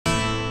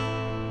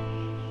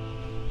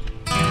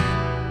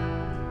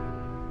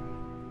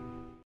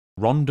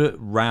Ronda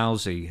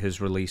Rousey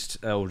has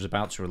released, or is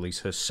about to release,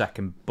 her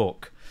second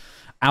book,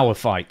 Our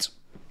Fight.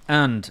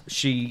 And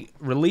she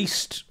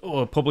released,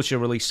 or a publisher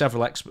released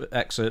several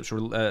excerpts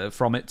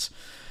from it,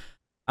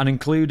 and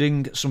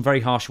including some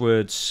very harsh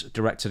words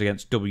directed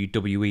against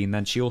WWE. And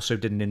then she also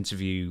did an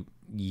interview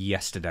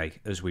yesterday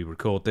as we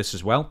record this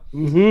as well.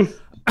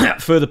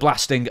 Further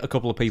blasting a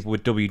couple of people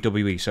with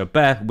WWE. So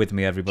bear with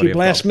me, everybody. Did you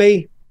blast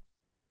me?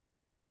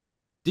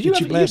 Did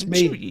you blast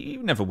me?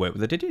 You never worked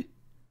with her, did you?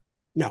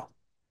 No.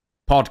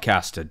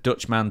 Podcaster,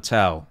 Dutch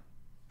Mantell.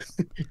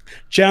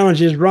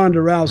 Challenges Ronda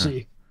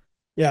Rousey.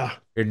 Yeah.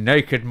 Your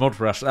naked mud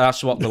wrestler.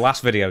 That's what the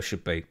last video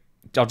should be.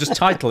 I'll just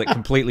title it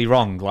completely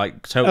wrong,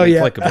 like totally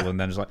clickable, and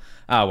then it's like,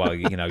 oh, well,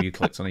 you know, you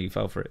clicked on it, you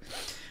fell for it.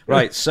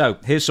 Right, so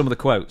here's some of the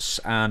quotes,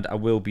 and I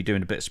will be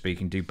doing a bit of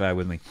speaking, do bear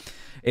with me.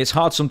 It's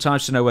hard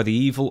sometimes to know where the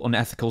evil,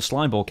 unethical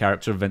slimeball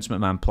character of Vince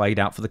McMahon played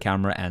out for the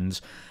camera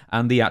ends,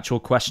 and the actual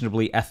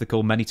questionably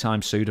ethical, many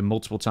times sued and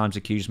multiple times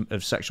accused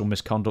of sexual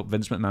misconduct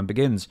Vince McMahon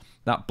begins.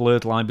 That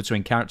blurred line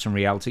between character and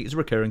reality is a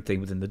recurring theme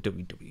within the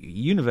WWE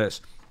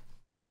universe.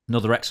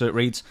 Another excerpt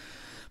reads,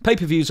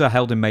 pay-per-views are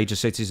held in major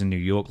cities in New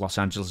York, Los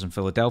Angeles and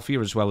Philadelphia,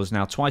 as well as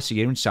now twice a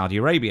year in Saudi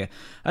Arabia,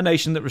 a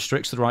nation that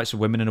restricts the rights of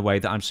women in a way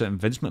that I'm certain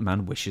Vince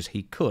McMahon wishes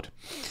he could.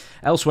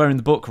 Elsewhere in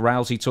the book,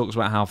 Rousey talks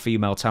about how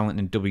female talent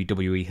in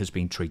WWE has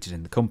been treated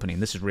in the company,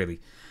 and this is really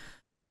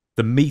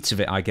the meat of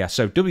it, I guess.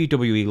 So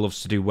WWE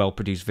loves to do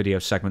well-produced video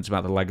segments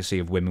about the legacy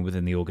of women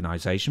within the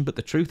organisation, but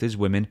the truth is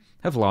women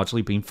have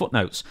largely been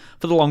footnotes.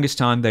 For the longest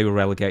time, they were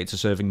relegated to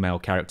serving male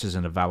characters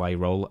in a valet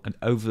role, an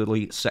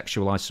overly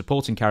sexualised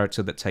supporting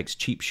character that takes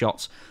cheap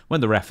shots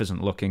when the ref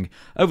isn't looking.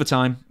 Over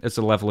time, as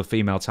the level of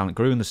female talent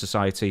grew and the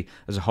society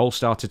as a whole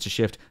started to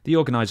shift, the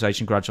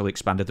organisation gradually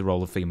expanded the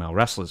role of female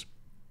wrestlers.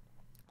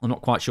 I'm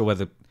not quite sure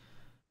whether...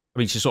 I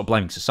mean, she's sort of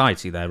blaming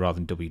society there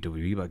rather than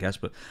WWE, I guess.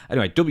 But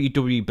anyway,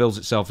 WWE bills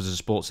itself as a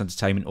sports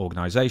entertainment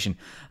organisation.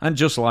 And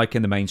just like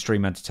in the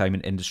mainstream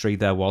entertainment industry,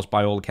 there was,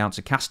 by all accounts,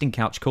 a casting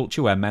couch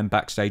culture where men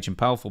backstage in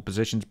powerful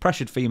positions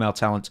pressured female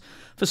talent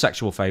for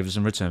sexual favours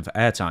in return for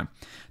airtime.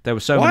 There were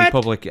so many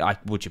public...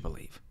 would you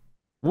believe?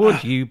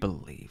 Would you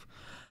believe?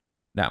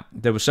 Now,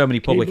 there were so many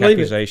public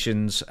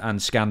accusations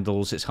and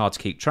scandals, it's hard to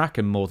keep track,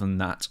 and more than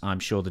that, I'm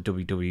sure the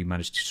WWE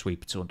managed to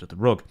sweep it under the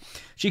rug.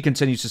 She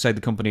continues to say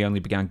the company only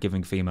began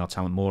giving female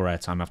talent more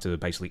airtime after they were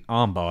basically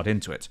armbarred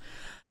into it.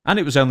 And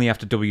it was only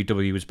after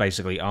WWE was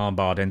basically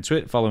armbarred into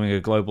it, following a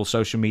global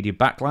social media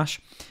backlash.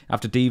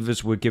 After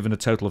divas were given a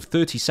total of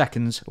 30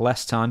 seconds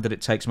less time than it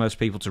takes most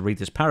people to read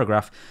this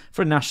paragraph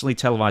for a nationally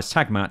televised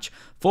tag match,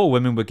 4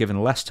 women were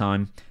given less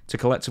time to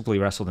collectively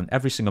wrestle than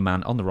every single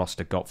man on the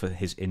roster got for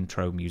his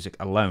intro music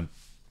alone.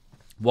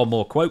 One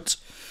more quote.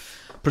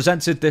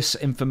 Presented this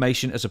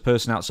information as a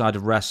person outside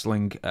of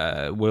wrestling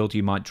world,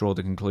 you might draw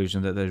the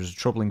conclusion that there is a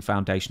troubling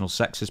foundational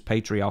sexist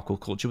patriarchal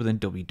culture within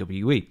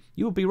WWE.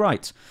 You would be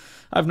right.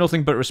 I have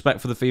nothing but respect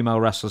for the female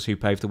wrestlers who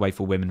paved the way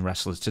for women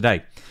wrestlers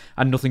today,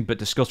 and nothing but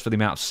disgust for the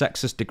amount of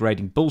sexist,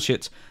 degrading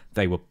bullshit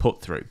they were put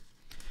through.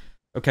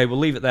 Okay, we'll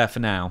leave it there for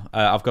now.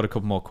 I've got a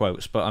couple more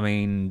quotes, but I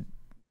mean,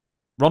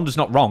 Ronda's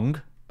not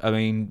wrong. I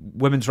mean,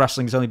 women's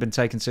wrestling has only been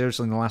taken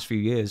seriously in the last few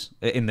years,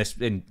 in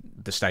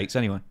the States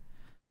anyway.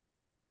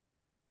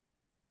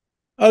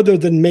 Other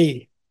than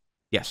me.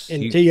 Yes.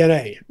 In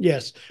TNA.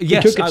 Yes.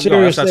 Yes, took it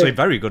seriously. That's actually a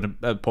very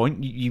good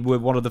point. You were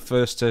one of the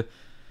first to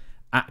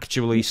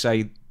actually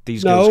say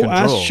these girls can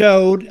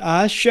draw.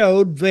 I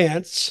showed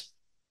Vince,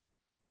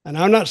 and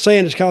I'm not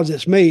saying it's because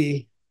it's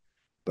me,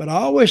 but I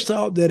always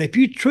thought that if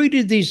you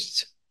treated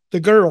the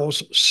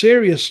girls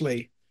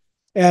seriously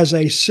as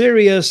a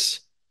serious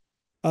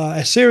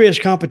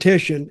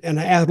competition and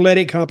an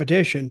athletic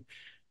competition,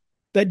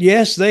 that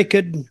yes, they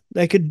could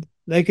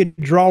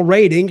draw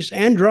ratings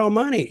and draw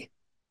money.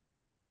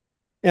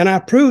 And I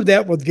proved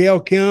that with Gail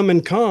Kim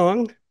and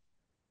Kong.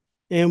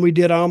 And we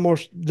did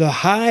almost the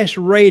highest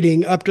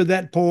rating up to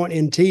that point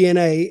in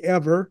TNA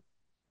ever.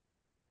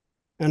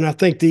 And I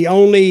think the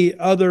only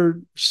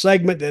other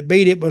segment that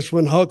beat it was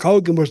when Hulk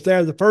Hogan was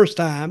there the first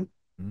time.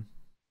 Mm-hmm.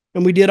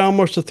 And we did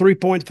almost a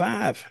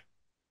 3.5.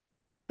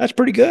 That's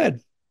pretty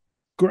good.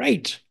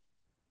 Great.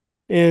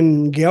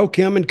 And Gail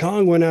Kim and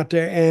Kong went out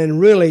there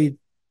and really,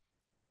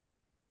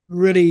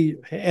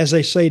 as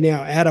they say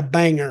now, had a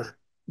banger.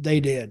 They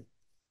did.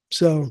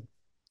 So,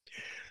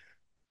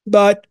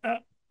 but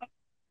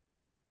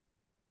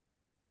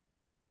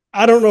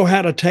I don't know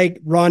how to take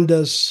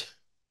Ronda's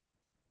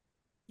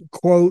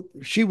quote.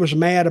 She was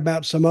mad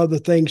about some other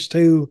things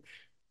too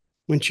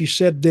when she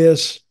said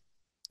this.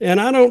 And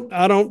I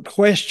don't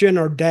question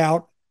or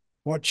doubt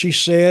what she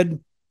said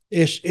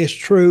is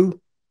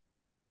true.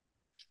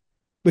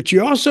 But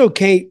you also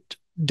can't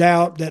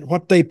doubt that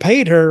what they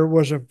paid her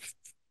was a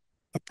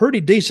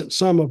pretty decent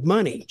sum of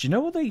money. Do you know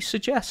what they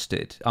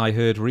suggested? I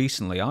heard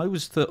recently. I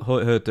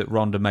heard that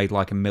Ronda made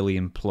like $1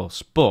 million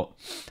plus, but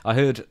I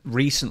heard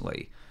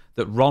recently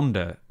that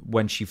Ronda,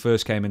 when she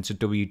first came into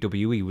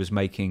WWE, was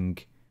making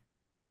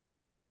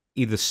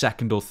either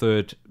second or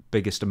third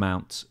biggest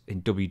amount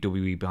in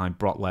WWE behind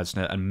Brock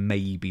Lesnar and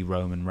maybe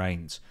Roman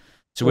Reigns.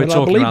 So we're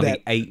talking around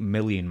the 8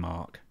 million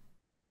mark.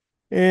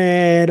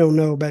 I don't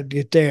know about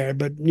it there,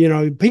 but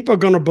people are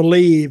going to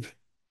believe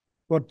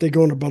what they're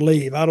going to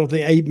believe. I don't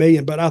think 8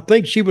 million, but I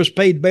think she was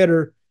paid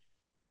better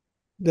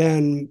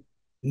than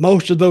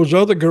most of those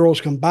other girls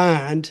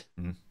combined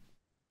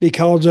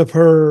because of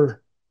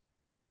her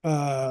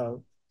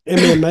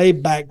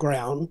MMA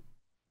background.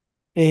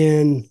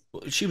 And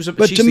she's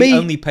the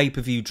only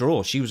pay-per-view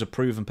draw. She was a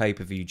proven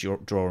pay-per-view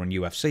draw in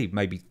UFC,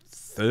 maybe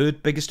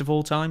third biggest of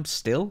all time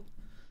still.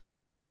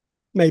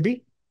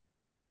 Maybe.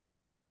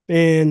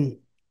 And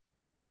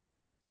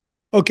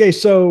okay,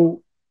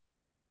 so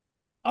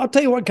I'll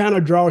tell you what kind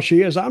of draw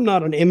she is. I'm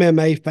not an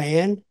MMA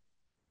fan,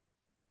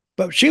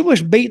 but she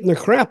was beating the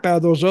crap out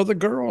of those other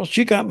girls.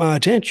 She got my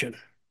attention.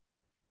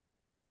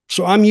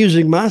 So I'm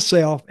using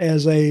myself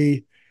as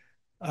a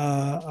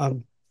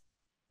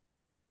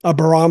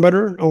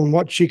barometer on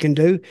what she can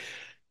do.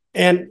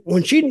 And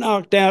when she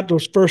knocked out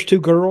those first two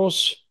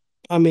girls,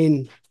 I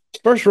mean,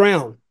 first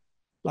round,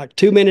 like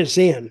 2 minutes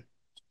in,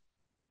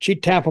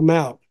 she'd tap them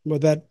out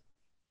with that.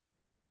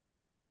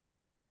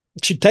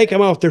 She'd take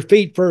them off their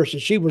feet first,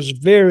 and she was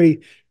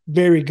very,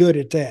 very good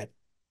at that.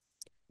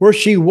 Where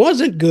she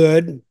wasn't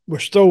good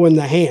was throwing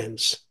the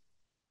hands.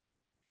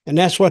 And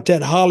that's what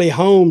that Holly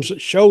Holmes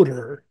showed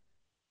her.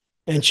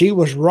 And she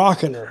was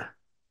rocking her.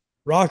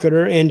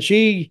 And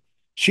she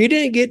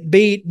didn't get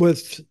beat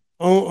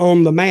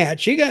on the mat.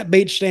 She got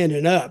beat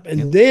standing up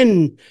and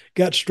then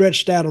got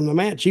stretched out on the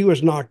mat. She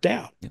was knocked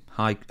out.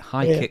 High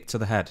kick to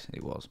the head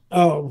it was.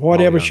 Oh,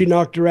 whatever she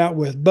knocked her out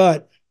with.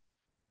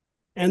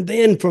 And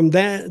then from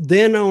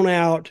then on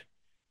out,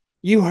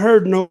 you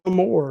heard no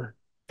more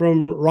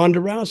from Ronda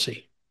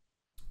Rousey.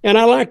 And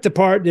I like the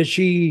part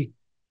that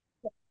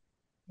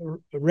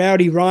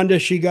Rowdy Ronda,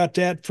 she got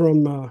that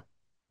from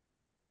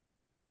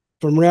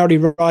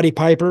Roddy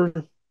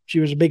Piper.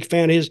 She was a big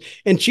fan of his.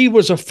 And she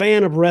was a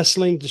fan of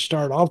wrestling to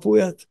start off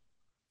with.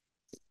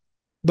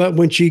 But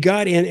when she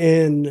got in,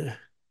 and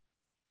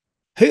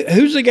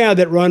who's the guy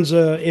that runs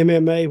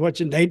MMA?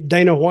 What's it,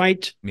 Dana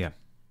White? Yeah.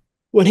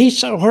 When he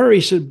saw her, he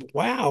said,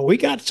 wow, we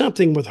got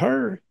something with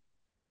her.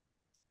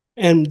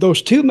 And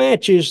those two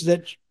matches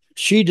that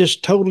she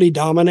just totally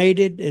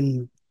dominated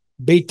and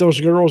beat those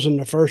girls in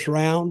the first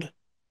round.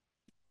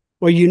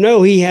 Well,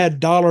 he had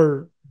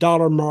dollar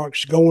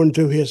marks going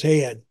through his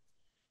head.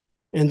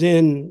 And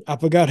then I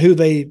forgot who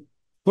they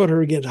put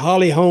her against,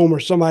 Holly Holm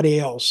or somebody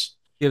else.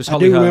 It was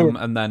Holly Holm,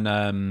 and then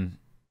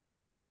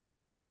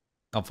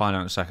I'll find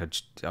out in a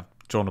second. I've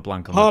drawn a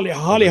blank on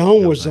Holly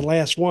Holm was the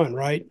last one,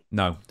 right?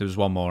 No, there was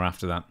one more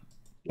after that.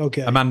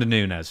 Okay. Amanda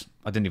Nunes.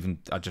 I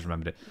just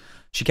remembered it.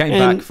 She came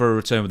back for a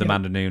return with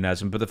Amanda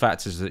Nunes, but the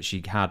fact is that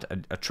she had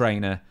a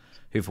trainer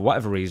who, for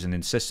whatever reason,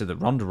 insisted that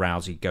Ronda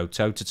Rousey go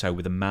toe-to-toe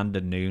with Amanda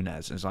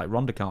Nunes. And it's like,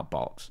 Ronda can't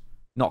box.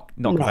 Not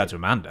compared to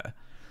Amanda.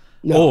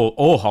 No.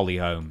 Or Holly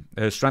Holm.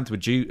 Her strength was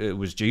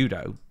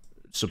judo,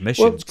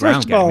 submissions,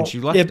 ground game, and she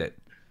left it.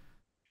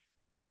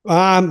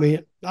 I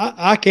mean,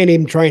 I can't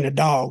even train a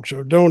dog,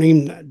 so don't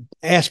even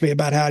ask me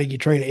about how do you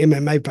train an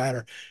MMA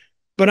fighter.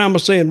 But I'm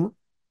saying,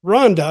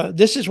 Ronda,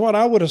 this is what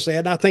I would have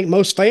said. I think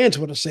most fans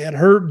would have said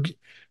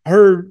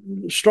her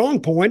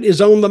strong point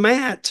is on the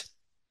mat.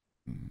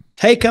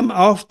 Take them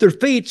off their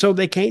feet so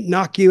they can't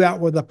knock you out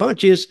with the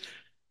punches.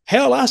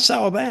 Hell, I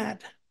saw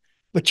that.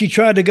 But she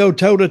tried to go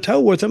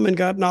toe-to-toe with them and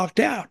got knocked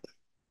out.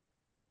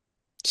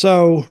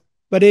 So,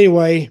 but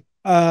anyway,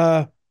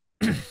 I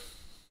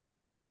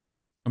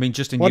mean,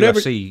 just in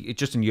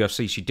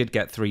UFC, she did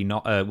get two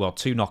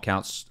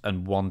knockouts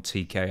and one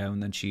TKO,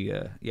 and then she,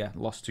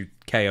 lost to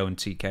KO and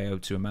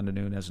TKO to Amanda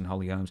Nunes and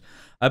Holly Holmes.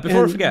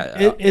 Before I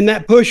forget, and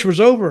that push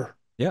was over.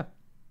 Yeah,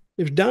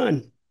 it was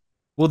done.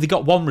 Well, they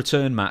got one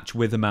return match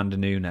with Amanda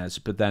Nunes,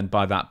 but then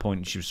by that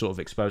point she was sort of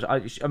exposed. I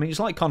mean, it's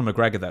like Conor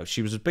McGregor though.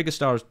 She was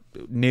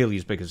nearly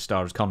as big a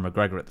star as Conor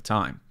McGregor at the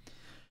time.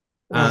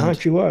 And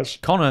she was.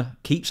 Conor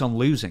keeps on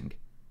losing.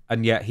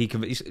 And yet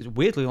he's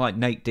weirdly like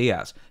Nate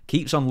Diaz,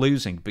 keeps on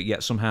losing, but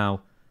yet somehow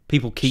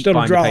people keep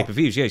buying the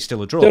pay-per-views. Yeah, he's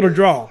still a draw. Still a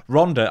draw.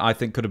 Ronda, I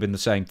think, could have been the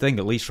same thing,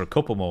 at least for a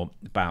couple more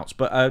bouts.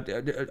 But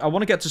I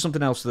want to get to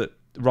something else that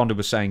Ronda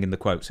was saying in the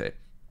quotes here,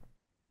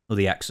 or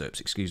the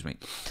excerpts, excuse me,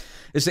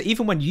 is that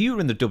even when you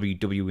were in the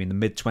WWE in the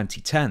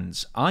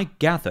mid-2010s, I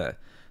gather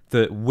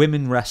that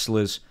women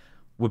wrestlers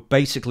were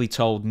basically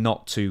told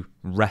not to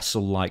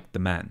wrestle like the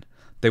men.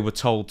 They were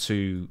told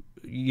to...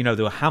 they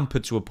were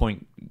hampered to a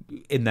point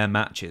in their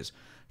matches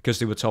because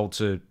they were told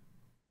to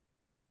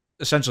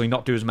essentially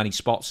not do as many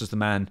spots as the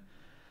men,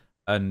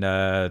 and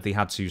they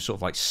had to sort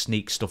of like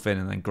sneak stuff in,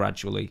 and then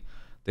gradually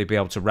they'd be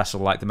able to wrestle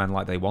like the men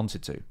like they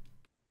wanted to.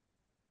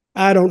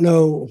 I don't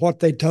know what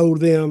they told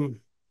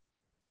them,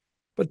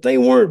 but they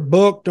weren't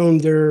booked on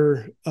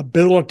their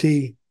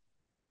ability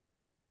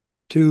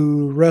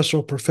to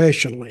wrestle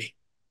professionally.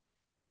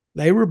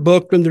 They were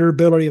booked on their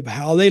ability of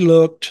how they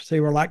looked. They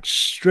were like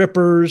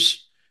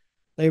strippers.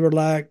 They were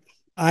like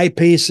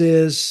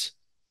eyepieces,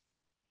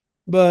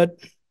 but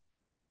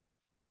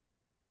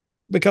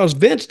because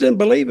Vince didn't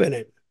believe in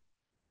it,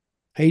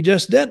 he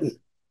just didn't.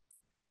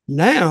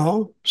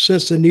 Now,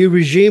 since the new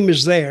regime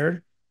is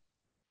there,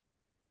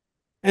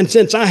 And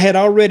since I had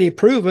already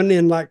proven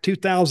in like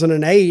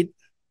 2008,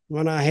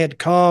 when I had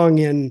Kong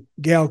and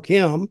Gail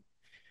Kim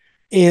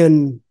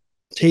in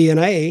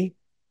TNA,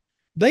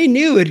 they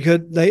knew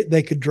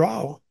they could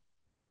draw.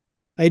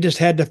 They just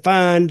had to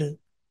find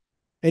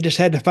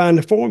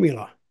the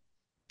formula.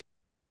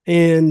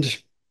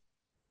 And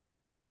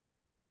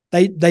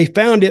they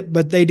found it,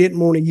 but they didn't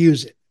want to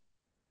use it.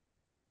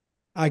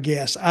 I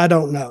guess. I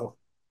don't know.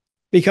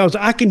 Because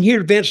I can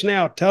hear Vince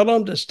now tell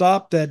them to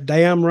stop that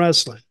damn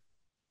wrestling.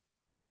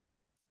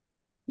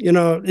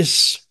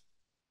 It's,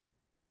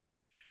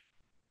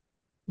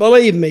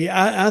 believe me,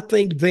 I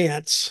think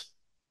Vince,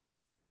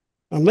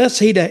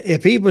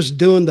 if he was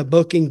doing the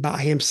booking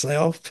by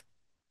himself,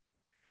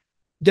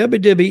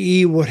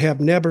 WWE would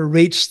have never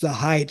reached the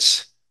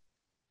heights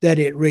that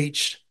it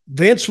reached.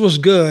 Vince was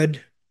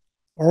good,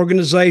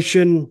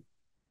 organization,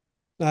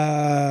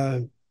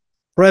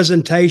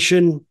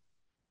 presentation,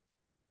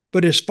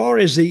 but as far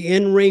as the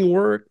in-ring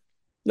work,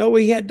 no,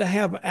 he had to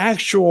have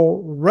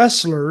actual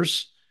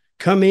wrestlers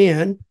come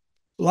in,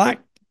 like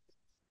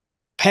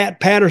Pat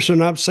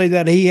Patterson. I'd say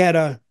that he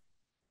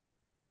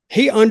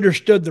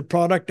understood the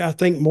product, I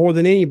think, more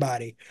than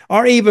anybody,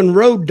 or even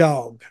Road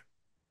Dogg.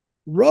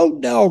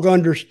 Road Dogg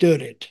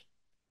understood it,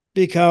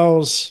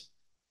 because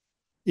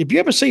if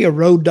you ever see a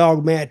Road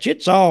Dogg match,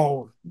 it's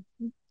all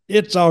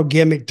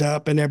gimmicked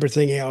up and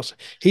everything else.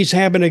 He's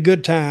having a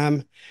good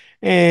time,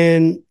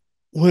 and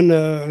when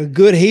a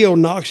good heel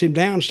knocks him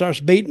down, starts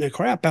beating the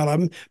crap out of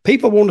him,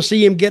 people want to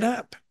see him get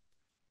up.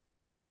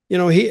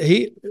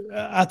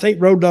 I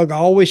think Road Dogg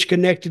always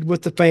connected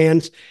with the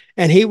fans,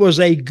 and he was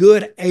a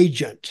good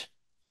agent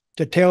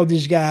to tell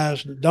these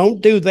guys,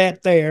 don't do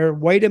that there.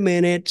 Wait a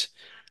minute.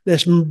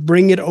 Let's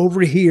bring it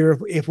over here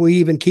if we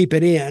even keep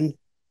it in.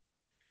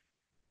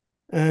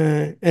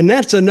 And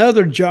that's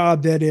another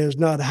job that is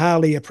not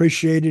highly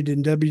appreciated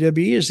in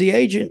WWE, is the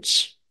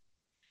agents.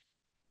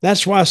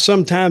 That's why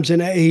sometimes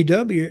in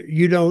AEW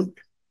you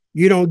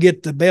don't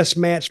get the best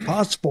match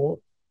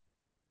possible,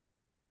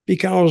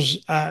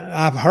 because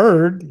I've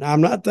heard,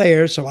 I'm not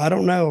there, so I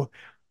don't know.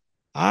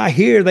 I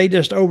hear they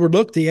just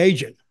overlook the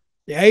agent.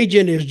 The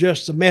agent is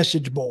just the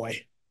message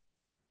boy,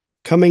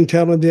 coming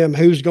telling them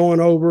who's going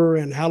over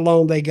and how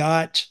long they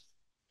got.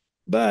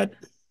 But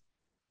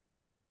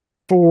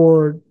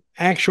for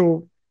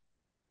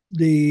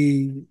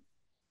the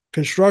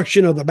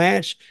construction of the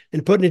match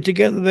and putting it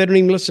together, they don't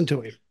even listen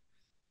to him.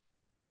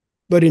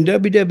 But in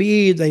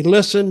WWE, they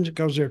listen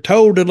because they're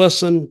told to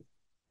listen.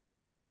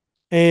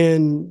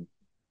 And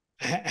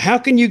how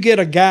can you get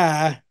a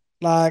guy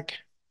like,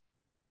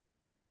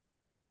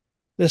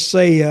 let's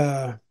say,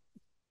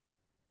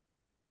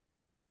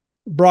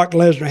 Brock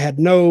Lesnar had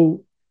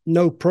no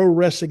pro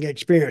wrestling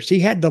experience. He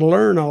had to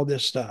learn all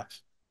this stuff.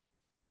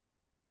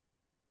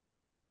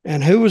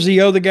 And who was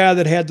the other guy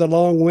that had the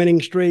long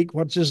winning streak?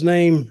 What's his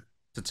name?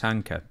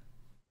 Tatanka.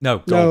 No,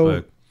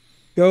 Goldberg.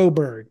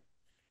 Goldberg.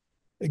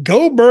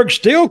 Goldberg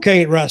still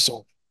can't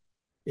wrestle.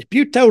 If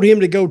you told him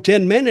to go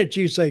 10 minutes,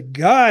 you say,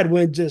 God,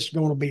 when's this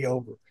going to be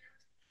over?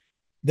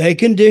 They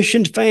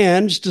conditioned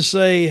fans to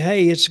say,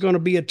 hey, it's going to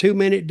be a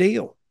 2-minute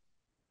deal.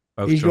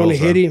 He's going to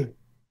hit him.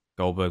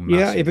 Goldberg.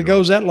 Yeah, if it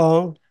goes that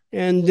long,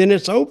 and then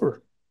it's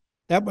over.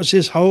 That was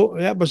his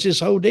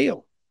whole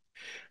deal.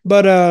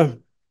 But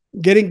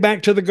getting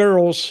back to the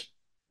girls,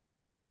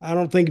 I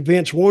don't think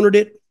Vince wanted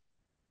it,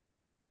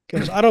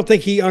 because I don't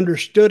think he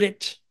understood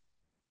it,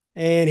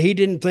 and he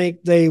didn't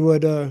think they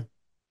would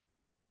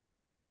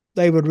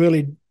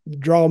really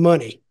draw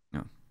money.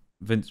 No.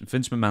 Vince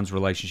McMahon's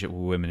relationship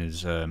with women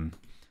is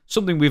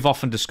something we've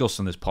often discussed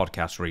on this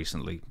podcast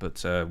recently,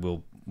 but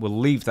we'll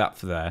leave that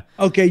for there.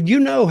 Okay, you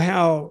know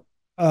how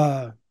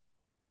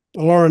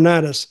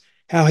Laurinaitis,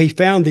 how he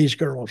found these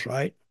girls,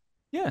 right?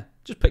 Yeah,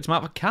 just picked them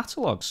out of a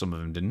catalogue, some of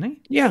them, didn't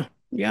he? Yeah,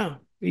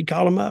 he'd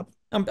call them up.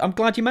 I'm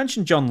glad you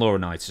mentioned John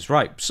Laurinaitis.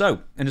 Right, so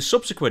in a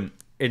subsequent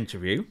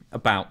interview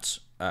about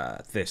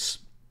this,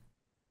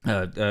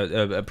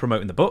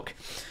 promoting the book,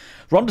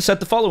 Ronda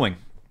said the following,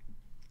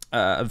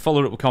 and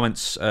followed up with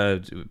comments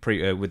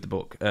with the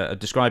book,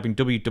 describing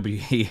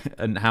WWE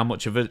and how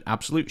much of an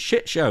absolute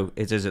shit show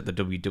it is at the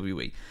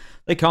WWE.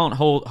 They can't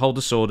hold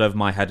a sword over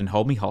my head and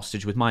hold me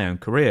hostage with my own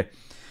career.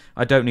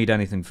 I don't need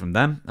anything from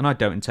them, and I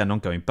don't intend on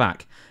going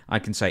back. I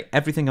can say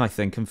everything I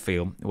think and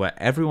feel, where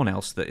everyone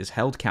else that is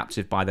held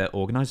captive by their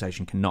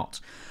organisation cannot.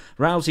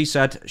 Rousey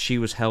said she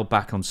was held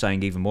back on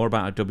saying even more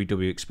about her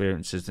WWE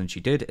experiences than she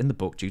did in the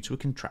book due to a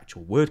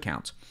contractual word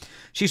count.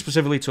 She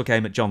specifically took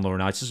aim at John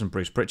Laurinaitis and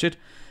Bruce Pritchard,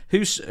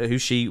 who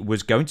she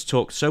was going to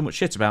talk so much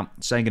shit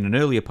about, saying in an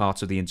earlier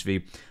part of the interview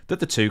that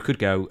the two could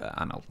go,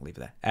 and I'll leave it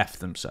there, F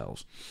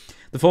themselves.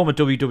 The former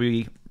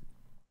WWE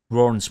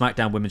Raw and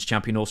SmackDown Women's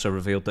Champion also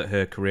revealed that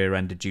her career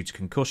ended due to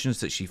concussions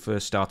that she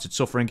first started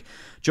suffering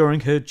during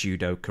her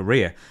judo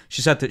career.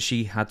 She said that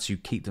she had to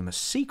keep them a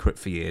secret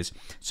for years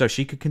so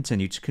she could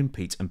continue to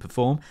compete and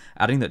perform,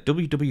 adding that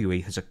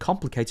WWE has a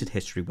complicated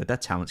history with their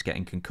talents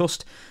getting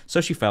concussed, so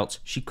she felt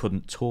she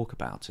couldn't talk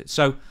about it.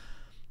 So,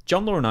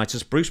 John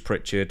Laurinaitis, Bruce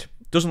Pritchard,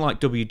 doesn't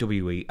like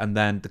WWE, and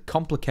then the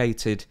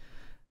complicated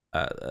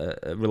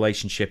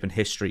relationship and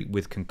history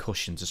with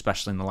concussions,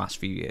 especially in the last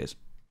few years.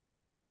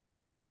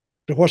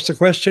 What's the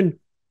question?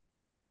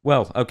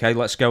 Well, okay,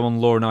 let's go on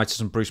Laurinaitis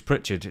and Bruce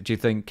Pritchard. Do you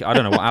think, I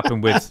don't know what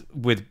happened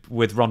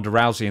with Ronda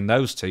Rousey and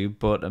those two,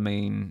 but I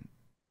mean,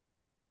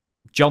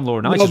 John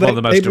Laurinaitis is one of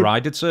the most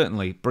derided,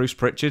 certainly. Bruce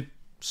Pritchard,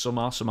 some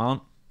are, some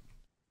aren't.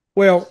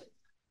 Well,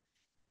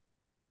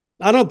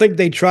 I don't think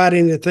they tried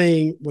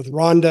anything with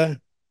Ronda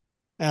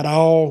at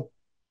all,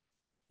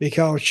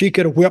 because she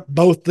could have whipped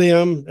both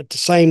them at the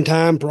same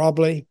time,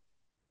 probably.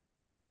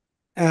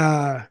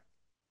 And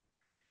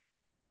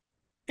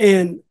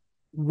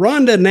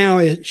Ronda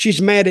now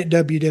she's mad at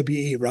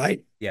WWE,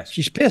 right? Yes.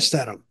 She's pissed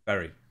at them.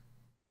 Very.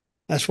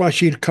 That's why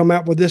she'd come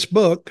out with this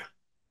book.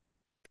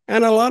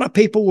 And a lot of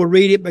people will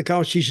read it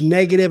because she's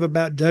negative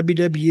about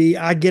WWE.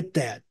 I get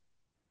that.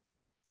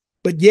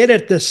 But yet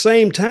at the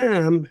same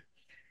time,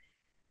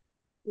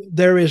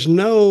 there is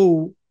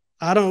no,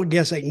 I don't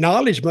guess,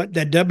 acknowledgement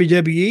that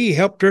WWE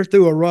helped her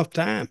through a rough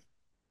time.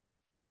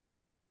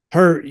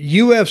 Her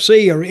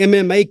UFC or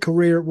MMA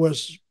career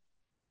was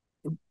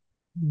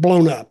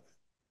blown up.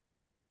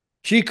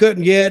 She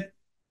couldn't get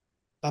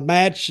a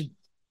match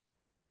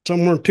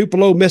somewhere in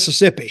Tupelo,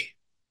 Mississippi.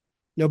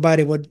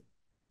 Nobody would,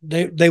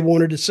 they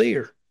wanted to see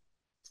her.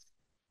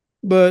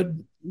 But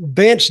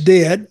Vince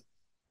did,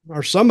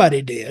 or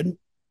somebody did,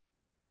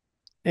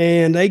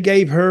 and they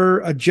gave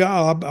her a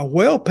job, a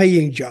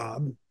well-paying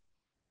job,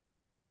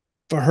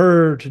 for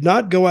her to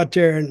not go out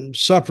there and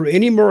suffer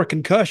any more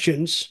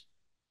concussions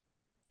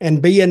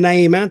and be a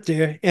name out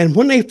there. And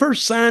when they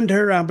first signed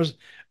her,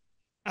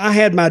 I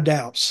had my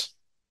doubts.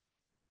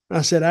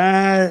 I said,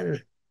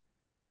 I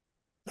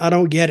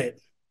don't get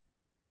it.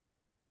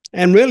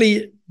 And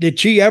really, did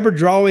she ever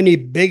draw any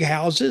big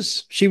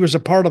houses? She was a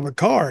part of a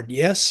card,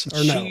 yes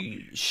or no?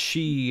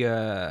 She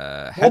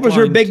what was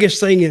her biggest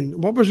thing in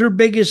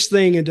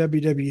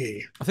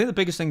WWE? I think the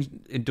biggest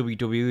thing in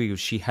WWE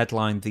was she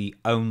headlined the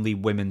only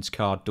women's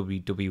card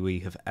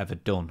WWE have ever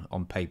done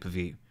on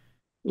pay-per-view.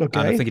 Okay.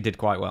 And I think it did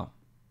quite well.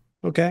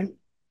 Okay.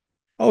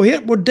 Oh,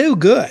 it would do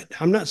good.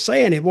 I'm not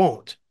saying it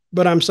won't,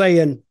 but I'm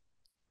saying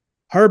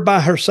her by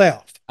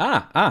herself.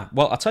 Well,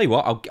 I'll tell you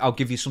what, I'll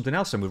give you something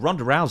else then. With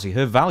Ronda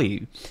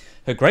Rousey,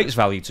 her greatest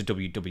value to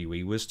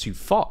WWE was to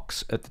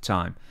Fox at the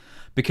time.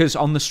 Because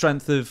on the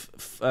strength of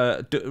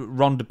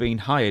Ronda being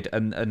hired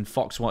and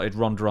Fox wanted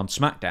Ronda on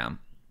SmackDown,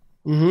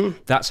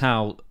 that's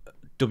how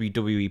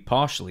WWE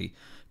partially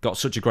got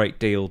such a great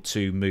deal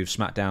to move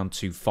SmackDown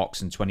to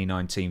Fox in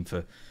 2019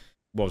 for,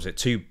 what was it,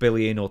 $2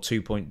 billion or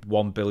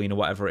 $2.1 billion or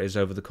whatever it is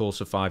over the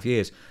course of 5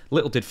 years.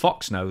 Little did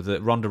Fox know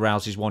that Ronda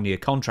Rousey's one-year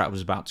contract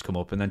was about to come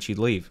up and then she'd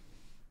leave.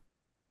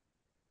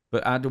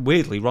 But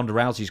weirdly, Ronda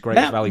Rousey's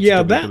greatest value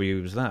to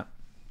WWE was that.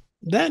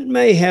 That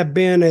may have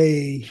been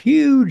a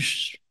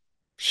huge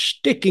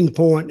sticking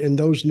point in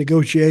those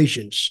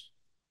negotiations,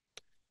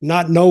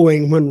 not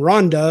knowing when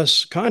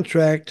Ronda's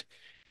contract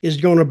is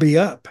going to be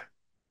up.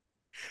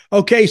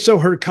 Okay, so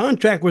her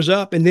contract was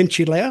up and then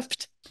she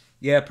left?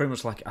 Yeah, pretty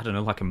much like, I don't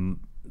know, like a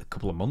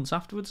couple of months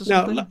afterwards or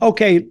something. Now,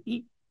 okay,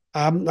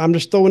 I'm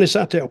just throwing this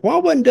out there. Why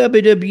wouldn't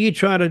WWE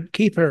try to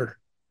keep her?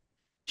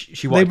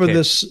 She wanted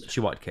kids. She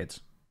wanted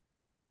kids.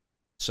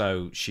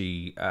 So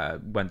she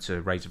went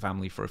to raise a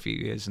family for a few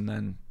years and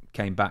then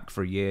came back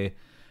for a year.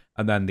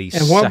 And then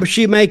what was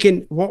she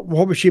making?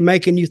 What was she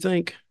making, you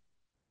think?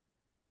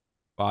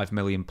 $5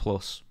 million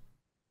plus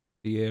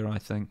a year, I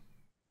think.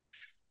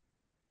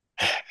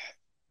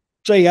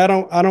 See, I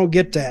don't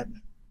get that.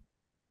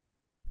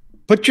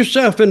 Put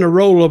yourself in the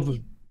role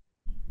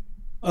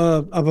of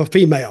a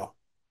female,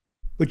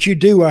 which you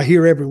do. I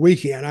hear every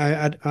weekend.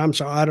 I'm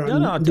sorry, I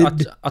don't. No,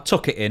 I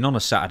took it in on a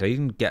Saturday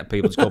and get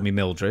people to call me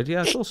Mildred.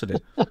 Yeah, of course I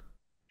did.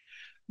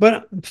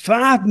 But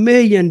 $5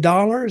 million,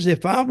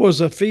 if I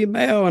was a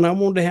female and I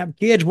wanted to have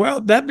kids,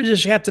 well, that would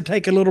just have to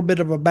take a little bit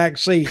of a back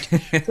seat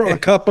for a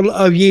couple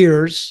of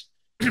years.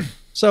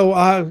 So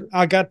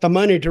I got the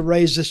money to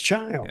raise this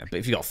child. Yeah, but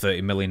if you got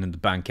 $30 million in the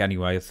bank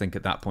anyway, I think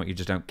at that point you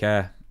just don't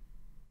care.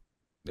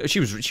 She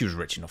was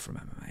rich enough from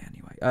MMA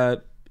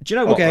anyway. Do you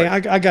know what? Okay,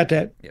 right? I got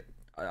that. Yeah.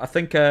 I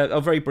think,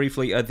 very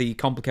briefly, the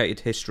complicated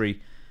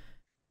history.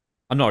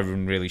 I'm not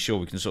even really sure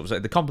we can sort of say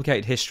the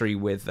complicated history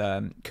with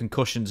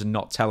concussions and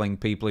not telling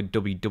people in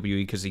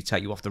WWE because they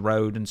take you off the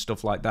road and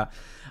stuff like that.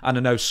 And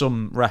I know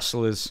some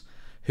wrestlers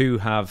who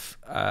have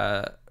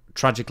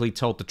tragically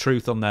told the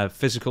truth on their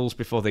physicals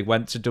before they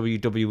went to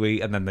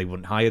WWE, and then they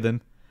wouldn't hire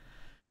them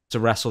to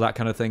wrestle, that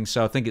kind of thing.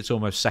 So I think it's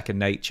almost second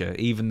nature,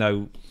 even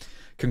though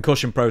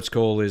concussion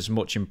protocol is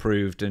much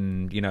improved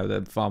and, you know,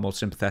 they're far more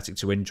sympathetic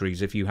to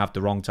injuries. If you have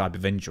the wrong type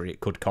of injury, it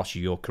could cost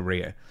you your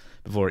career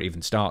before it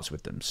even starts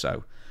with them.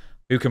 So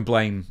who can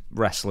blame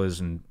wrestlers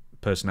and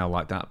personnel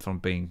like that from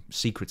being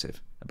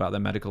secretive about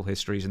their medical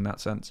histories in that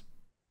sense?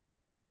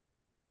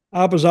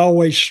 I was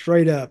always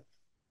straight up.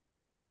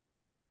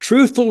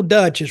 Truthful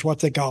Dutch is what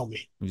they call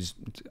me.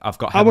 I've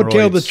got hemorrhoids, I would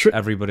tell the truth.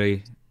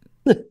 Everybody.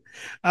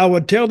 I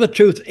would tell the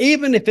truth,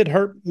 even if it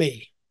hurt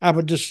me. I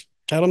would just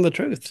tell them the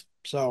truth.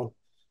 So,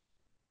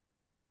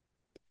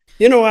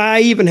 You know, I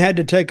even had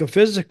to take a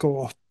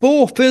physical, a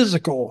full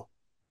physical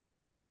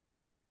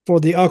for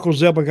the Uncle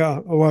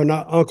Zebica, well,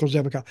 not Uncle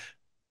Zebica,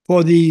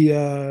 for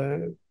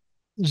the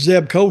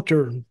Zeb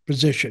Colter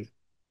position.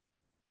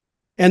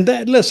 And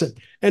that, listen,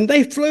 and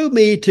they flew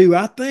me to,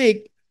 I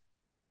think,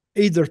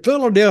 either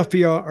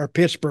Philadelphia or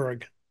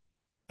Pittsburgh.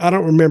 I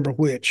don't remember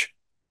which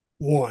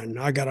one.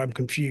 I got them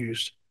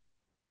confused.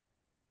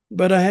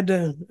 But I had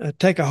to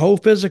take a whole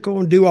physical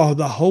and do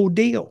the whole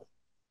deal.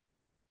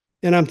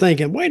 And I'm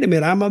thinking, wait a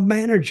minute, I'm a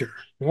manager.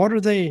 What are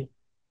they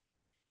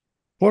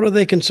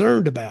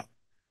concerned about?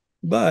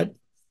 But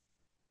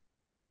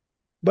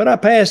I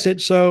passed it,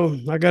 so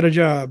I got a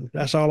job.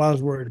 That's all I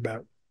was worried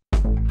about.